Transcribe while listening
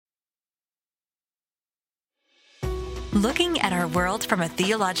Looking at our world from a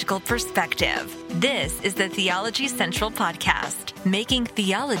theological perspective. This is the Theology Central Podcast, making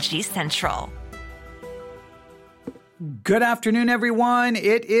theology central. Good afternoon, everyone.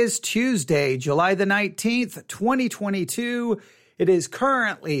 It is Tuesday, July the 19th, 2022. It is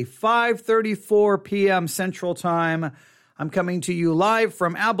currently 5:34 p.m. Central Time. I'm coming to you live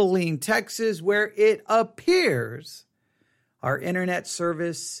from Abilene, Texas, where it appears our internet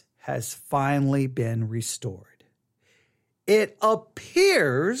service has finally been restored. It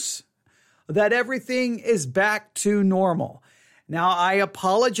appears that everything is back to normal. Now, I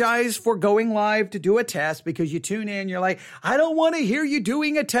apologize for going live to do a test because you tune in, you're like, I don't want to hear you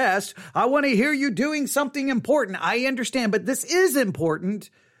doing a test. I want to hear you doing something important. I understand, but this is important.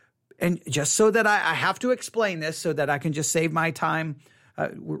 And just so that I have to explain this so that I can just save my time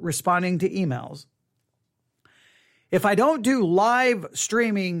responding to emails. If I don't do live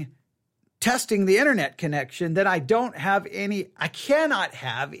streaming testing the internet connection, then I cannot have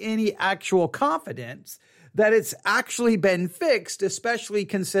any actual confidence that it's actually been fixed, especially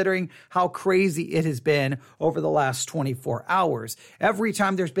considering how crazy it has been over the last 24 hours. Every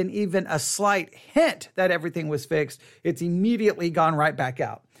time there's been even a slight hint that everything was fixed, it's immediately gone right back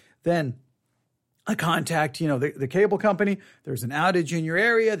out. Then I contact, the cable company. There's an outage in your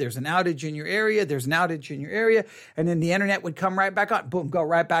area. There's an outage in your area. There's an outage in your area. And then the internet would come right back on. Boom, go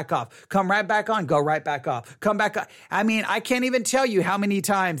right back off. Come right back on. Go right back off. Come back on. I mean, I can't even tell you how many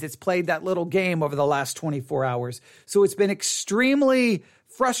times it's played that little game over the last 24 hours. So it's been extremely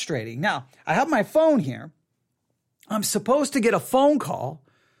frustrating. Now, I have my phone here. I'm supposed to get a phone call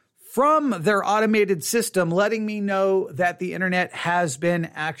from their automated system letting me know that the internet has been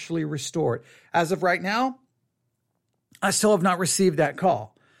actually restored. As of right now, I still have not received that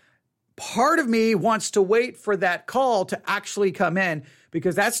call. Part of me wants to wait for that call to actually come in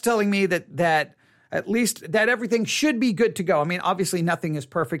because that's telling me that at least that everything should be good to go. I mean, obviously nothing is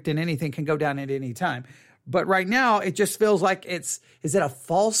perfect and anything can go down at any time. But right now, it just feels like is it a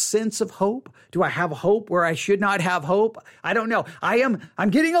false sense of hope? Do I have hope where I should not have hope? I don't know. I'm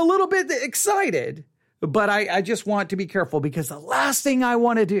getting a little bit excited, but I just want to be careful because the last thing I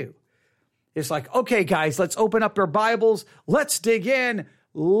want to do is like, okay, guys, let's open up our Bibles. Let's dig in.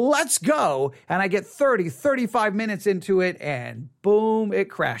 Let's go. And I get 35 minutes into it and boom,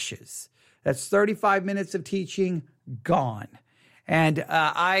 it crashes. That's 35 minutes of teaching gone. And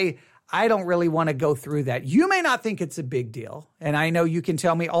I don't really want to go through that. You may not think it's a big deal, and I know you can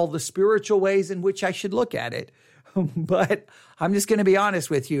tell me all the spiritual ways in which I should look at it, but I'm just going to be honest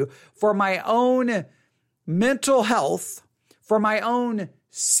with you. For my own mental health, for my own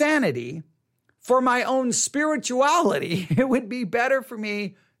sanity, for my own spirituality, it would be better for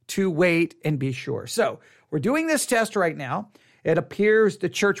me to wait and be sure. So we're doing this test right now. It appears the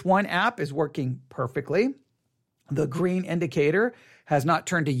Church One app is working perfectly. The green indicator has not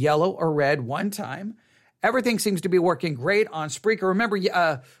turned to yellow or red one time. Everything seems to be working great on Spreaker. Remember,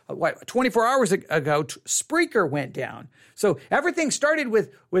 24 hours ago, Spreaker went down. So everything started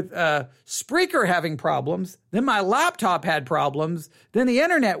with Spreaker having problems. Then my laptop had problems. Then the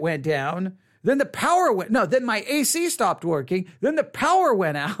internet went down. Then then my AC stopped working. Then the power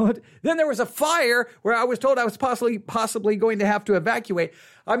went out. Then there was a fire where I was told I was possibly going to have to evacuate.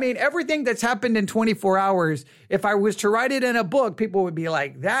 I mean, everything that's happened in 24 hours, if I was to write it in a book, people would be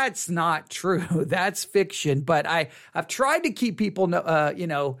like, that's not true. That's fiction. But I've tried to keep people,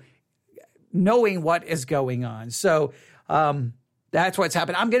 knowing what is going on. So, that's what's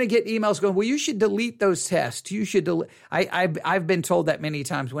happened. I'm going to get emails going, well, you should delete those tests. You should delete. I've been told that many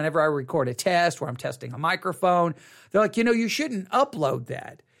times whenever I record a test where I'm testing a microphone, they're like, you shouldn't upload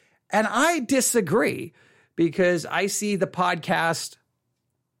that. And I disagree because I see the podcast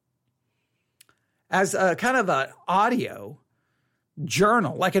as a kind of an audio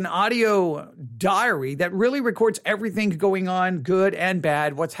journal, like an audio diary that really records everything going on, good and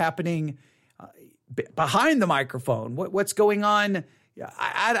bad, what's happening behind the microphone, what's going on.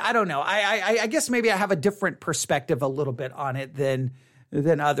 I don't know. I guess maybe I have a different perspective a little bit on it than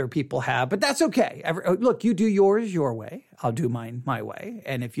other people have, but that's okay. Look, you do yours your way. I'll do mine my way.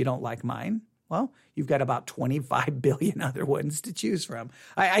 And if you don't like mine, well, you've got about 25 billion other ones to choose from.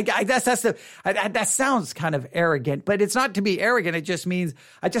 That sounds kind of arrogant, but it's not to be arrogant. It just means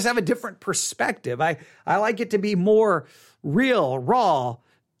I just have a different perspective. I like it to be more real, raw,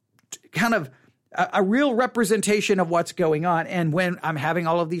 kind of a real representation of what's going on. And when I'm having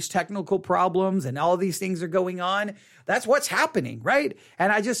all of these technical problems and all of these things are going on, that's what's happening, right?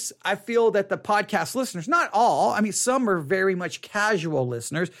 And I feel that the podcast listeners, not all, I mean, some are very much casual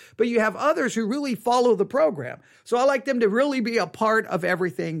listeners, but you have others who really follow the program. So I like them to really be a part of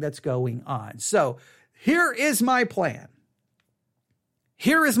everything that's going on. So here is my plan.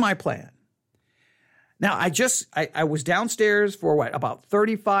 Here is my plan. Now, I was downstairs for about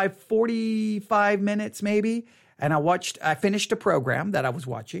 35, 45 minutes maybe, and I finished a program that I was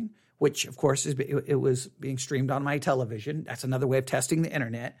watching, which of course it was being streamed on my television. That's another way of testing the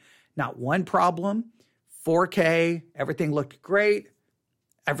internet. Not one problem, 4K, everything looked great.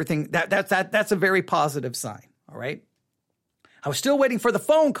 Everything, that's a very positive sign, all right? I was still waiting for the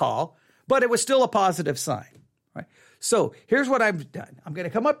phone call, but it was still a positive sign, right? So here's what I've done. I'm going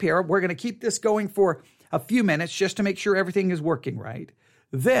to come up here. We're going to keep this going for a few minutes just to make sure everything is working right.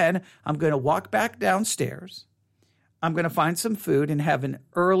 Then I'm going to walk back downstairs. I'm going to find some food and have an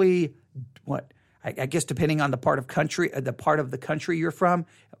early, I guess depending on the part of the country you're from,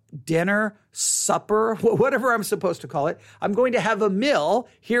 dinner, supper, whatever I'm supposed to call it. I'm going to have a meal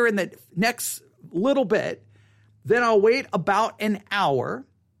here in the next little bit. Then I'll wait about an hour.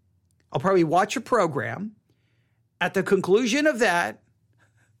 I'll probably watch a program. At the conclusion of that,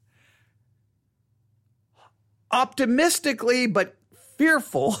 optimistically but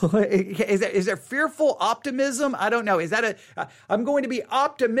fearful, is there fearful optimism? I don't know. Is that I'm going to be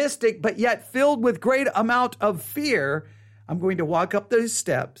optimistic but yet filled with great amount of fear. I'm going to walk up those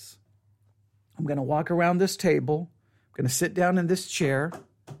steps. I'm going to walk around this table. I'm going to sit down in this chair.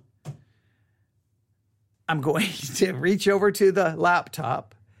 I'm going to reach over to the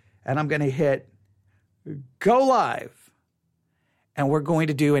laptop and I'm going to hit go live. And we're going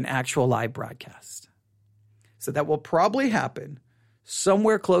to do an actual live broadcast. So that will probably happen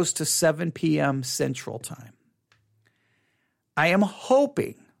somewhere close to 7 p.m. Central Time. I am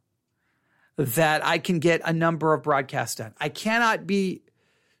hoping that I can get a number of broadcasts done. I cannot be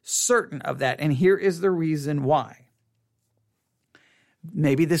certain of that, and here is the reason why.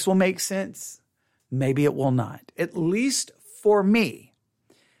 Maybe this will make sense. Maybe it will not. At least for me,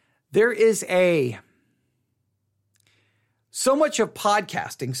 there is so much of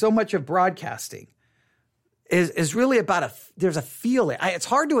podcasting, so much of broadcasting is really about there's a feeling. It's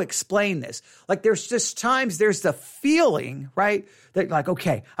hard to explain this. Like there's just times there's the feeling, right? That like,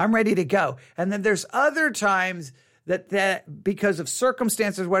 okay, I'm ready to go. And then there's other times that because of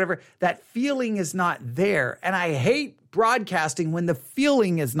circumstances, whatever, that feeling is not there. And I hate broadcasting when the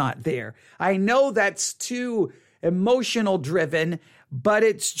feeling is not there. I know that's too emotional driven, but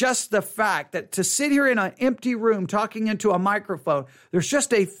it's just the fact that to sit here in an empty room talking into a microphone, there's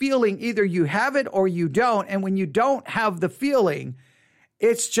just a feeling either you have it or you don't. And when you don't have the feeling,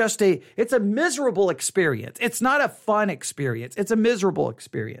 it's a miserable experience. It's not a fun experience. It's a miserable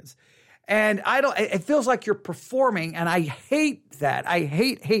experience. And it feels like you're performing, and I hate that. I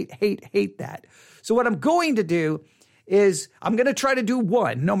hate that. So what I'm going to do is I'm going to try to do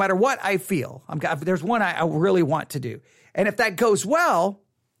one, no matter what I feel. There's one I really want to do. And if that goes well,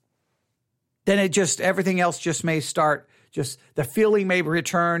 then everything else just may start, the feeling may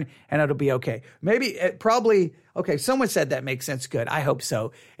return and it'll be okay. Someone said that makes sense. Good. I hope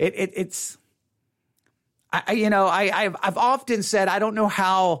so. I've often said, I don't know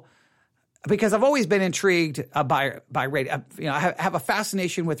how, because I've always been intrigued by radio. I have a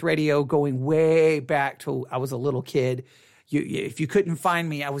fascination with radio going way back to I was a little kid. If you couldn't find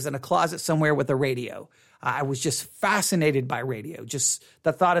me, I was in a closet somewhere with a radio. I was just fascinated by radio. Just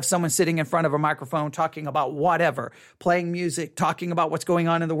the thought of someone sitting in front of a microphone talking about whatever, playing music, talking about what's going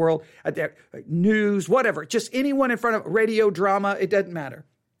on in the world, news, whatever. Just anyone in front of radio, drama, it doesn't matter.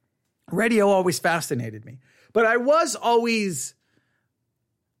 Radio always fascinated me. But I was always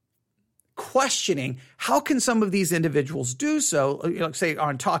questioning, how can some of these individuals do so, say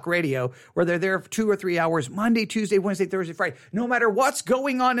on talk radio, where they're there for 2 or 3 hours, Monday, Tuesday, Wednesday, Thursday, Friday, no matter what's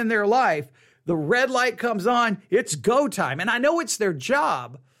going on in their life, the red light comes on, it's go time. And I know it's their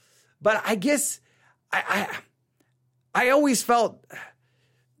job, but I guess I always felt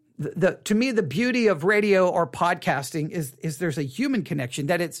to me, the beauty of radio or podcasting is there's a human connection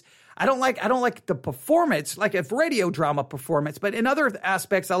that I don't like the performance, like if radio drama performance, but in other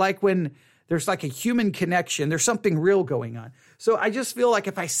aspects, I like when there's like a human connection. There's something real going on. So I just feel like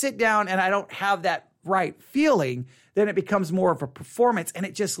if I sit down and I don't have that right feeling, then it becomes more of a performance and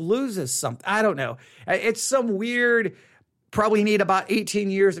it just loses something. I don't know. It's some weird, probably need about 18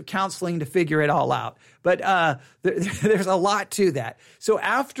 years of counseling to figure it all out. But there's a lot to that. So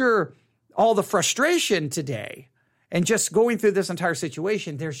after all the frustration today and just going through this entire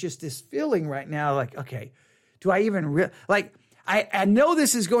situation, there's just this feeling right now like, okay, do I even I know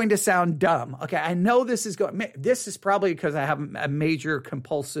this is going to sound dumb. Okay, I know this is probably because I have a major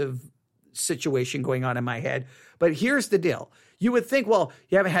compulsive situation going on in my head. But here's the deal. You would think, well,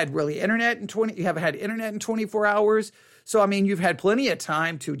 you haven't had internet in 24 hours. So, I mean, you've had plenty of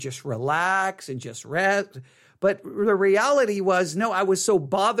time to just relax and just rest. But the reality was, no, I was so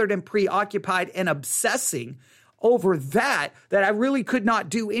bothered and preoccupied and obsessing over that I really could not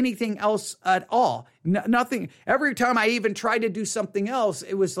do anything else at all. Nothing. Every time I even tried to do something else,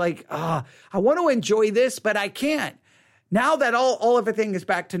 it was like, I want to enjoy this, but I can't. Now that all everything is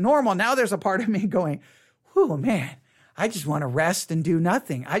back to normal, now there's a part of me going, whew, man, I just want to rest and do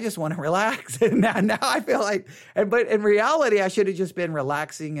nothing. I just want to relax. And now I feel like, but in reality, I should have just been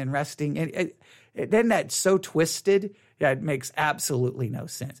relaxing and resting. And then that's so twisted. Yeah, it makes absolutely no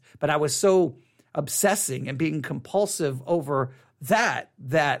sense. But I was so obsessing and being compulsive over that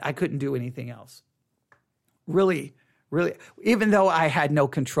I couldn't do anything else. Really, even though I had no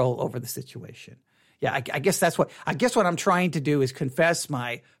control over the situation. Yeah, I guess what I'm trying to do is confess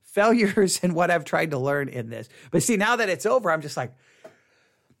my failures and what I've tried to learn in this. But see, now that it's over, I'm just like,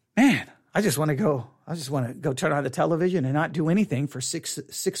 man, I just want to go turn on the television and not do anything for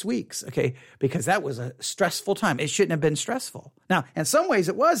six weeks, okay? Because that was a stressful time. It shouldn't have been stressful. Now, in some ways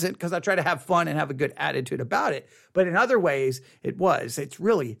it wasn't, because I try to have fun and have a good attitude about it. But in other ways it was. It's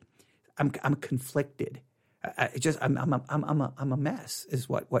really, I'm conflicted. I'm a mess is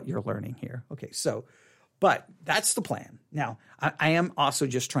what you're learning here. Okay, so, but that's the plan. Now, I am also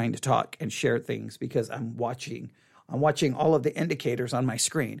just trying to talk and share things because I'm watching all of the indicators on my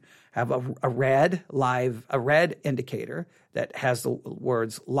screen. I have a red indicator that has the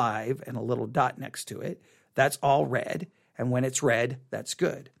words live and a little dot next to it. That's all red. And when it's red, that's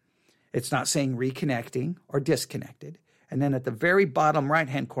good. It's not saying reconnecting or disconnected. And then at the very bottom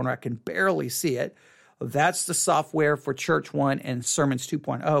right-hand corner, I can barely see it. That's the software for Church One and Sermons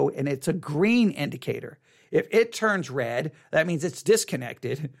 2.0, and it's a green indicator. If it turns red, that means it's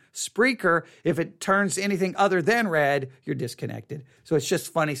disconnected. Spreaker, if it turns anything other than red, you're disconnected. So it's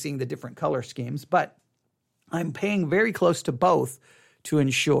just funny seeing the different color schemes, but I'm paying very close to both to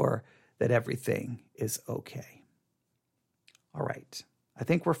ensure that everything is okay. All right. I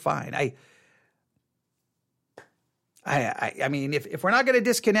think we're fine. I mean, if we're not going to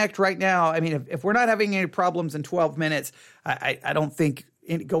disconnect right now, I mean, if we're not having any problems in 12 minutes, I don't think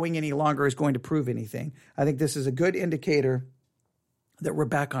going any longer is going to prove anything. I think this is a good indicator that we're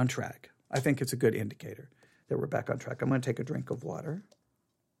back on track. I think it's a good indicator that we're back on track. I'm going to take a drink of water.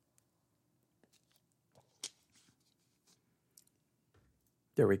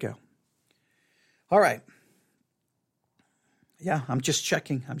 There we go. All right. Yeah, I'm just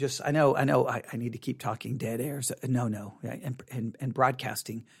checking. I know I need to keep talking dead airs. No. And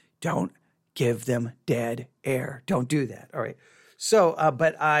broadcasting, don't give them dead air. Don't do that. All right. So,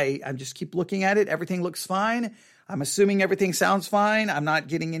 but I'm just keep looking at it. Everything looks fine. I'm assuming everything sounds fine. I'm not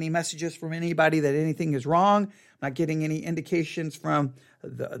getting any messages from anybody that anything is wrong. I'm not getting any indications from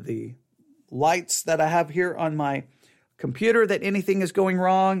the lights that I have here on my computer that anything is going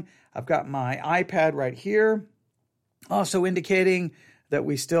wrong. I've got my iPad right here, also indicating that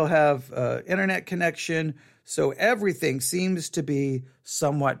we still have internet connection. So everything seems to be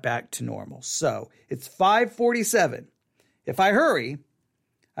somewhat back to normal. So it's 5:47. If I hurry,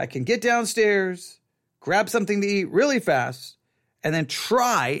 I can get downstairs, grab something to eat really fast, and then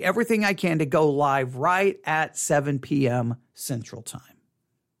try everything I can to go live right at 7 p.m. Central Time.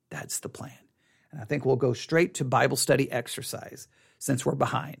 That's the plan. And I think we'll go straight to Bible study exercise since we're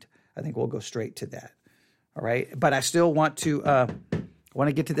behind. I think we'll go straight to that. All right. But I still want to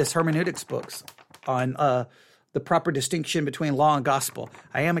get to this hermeneutics books on the proper distinction between law and gospel.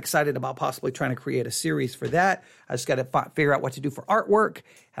 I am excited about possibly trying to create a series for that. I just got to figure out what to do for artwork,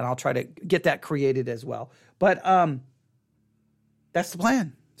 and I'll try to get that created as well. But that's the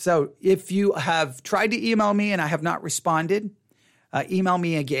plan. So if you have tried to email me and I have not responded, email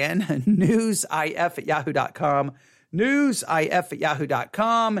me again, newsif@yahoo.com,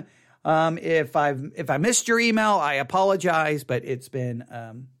 newsif@yahoo.com. If I missed your email, I apologize, but it's been,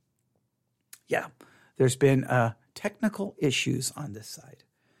 there's been technical issues on this side.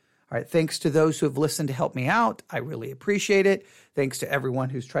 All right. Thanks to those who have listened to help me out. I really appreciate it. Thanks to everyone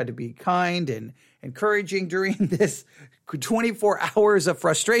who's tried to be kind and encouraging during this 24 hours of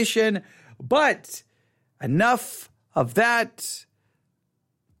frustration. But enough of that.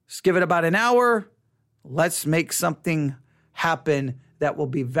 Let's give it about an hour. Let's make something happen that will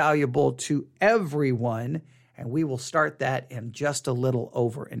be valuable to everyone. And we will start that in just a little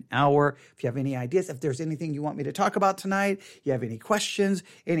over an hour. If you have any ideas, if there's anything you want me to talk about tonight, you have any questions,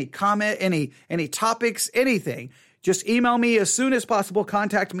 any comment, any topics, anything, just email me as soon as possible.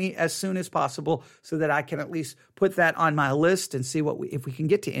 Contact me as soon as possible so that I can at least put that on my list and see if we can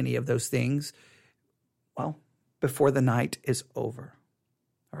get to any of those things, well, before the night is over.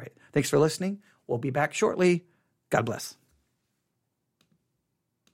 All right. Thanks for listening. We'll be back shortly. God bless.